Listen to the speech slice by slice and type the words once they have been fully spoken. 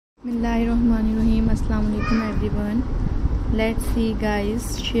Bismillahirrahmanirrahim. Assalamu alaikum everyone. Let's see guys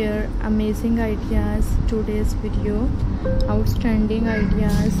share amazing ideas today's video, outstanding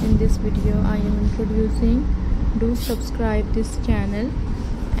ideas. In this video I am introducing, do subscribe this channel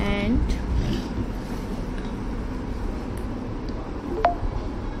and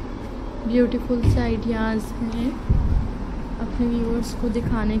beautiful से ideas हैं अपने viewers को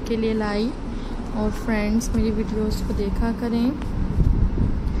दिखाने के लिए लाई, और friends मेरी videos को देखा करें।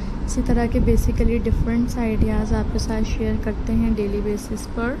 इसी तरह के बेसिकली डिफरेंट आइडियाज़ आपके साथ शेयर करते हैं डेली बेसिस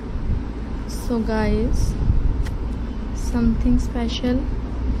पर। So guys, something special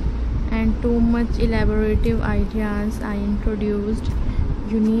and too much elaborative ideas I introduced,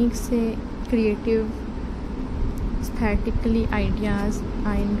 unique से creative aesthetically ideas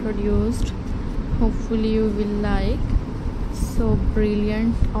I introduced. Hopefully you will like. So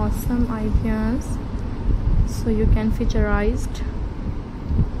brilliant, awesome ideas, so you can featurize.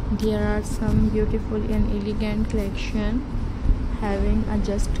 There are some beautiful and elegant collection having a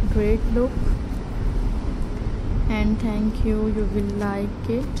just great look, and thank you, you will like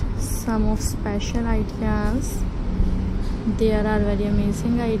it. Some of special ideas, there are very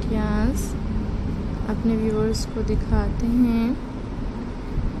amazing ideas, अपने viewers को दिखाते हैं।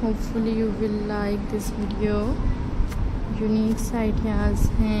 Hopefully you will like this video. Unique ideas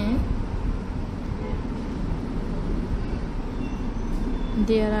हैं,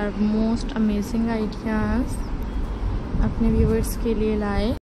 there are most amazing ideas अपने viewers के लिए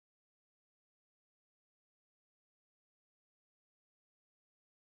लाए।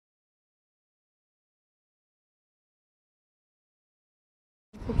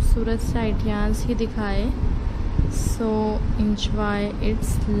 खूबसूरत से आइडियाज़ ही दिखाए। सो enjoy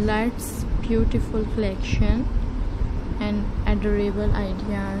it's let's beautiful collection and adorable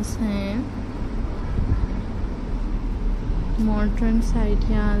ideas हैं, मॉडर्न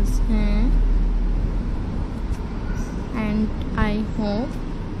आइडियाज़ हैं, and I hope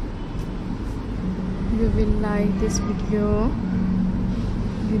you will like this video.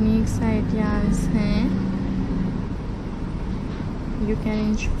 Unique ideas हैं, you can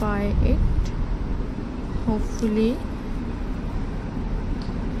enjoy it. Hopefully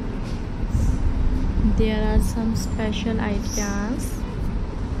there are some special ideas.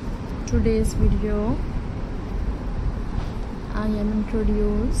 Today's video I am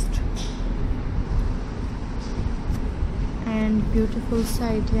introduced, and beautiful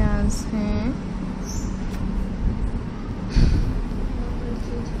ideas हैं,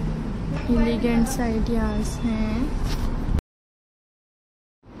 elegant ideas हैं,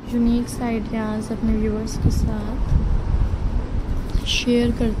 unique ideas अपने viewers के साथ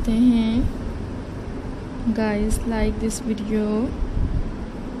share करते हैं। Guys, like this video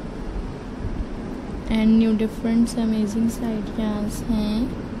and new different amazing ideas हैं।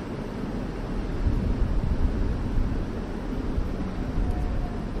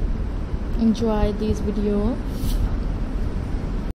 Enjoy this video.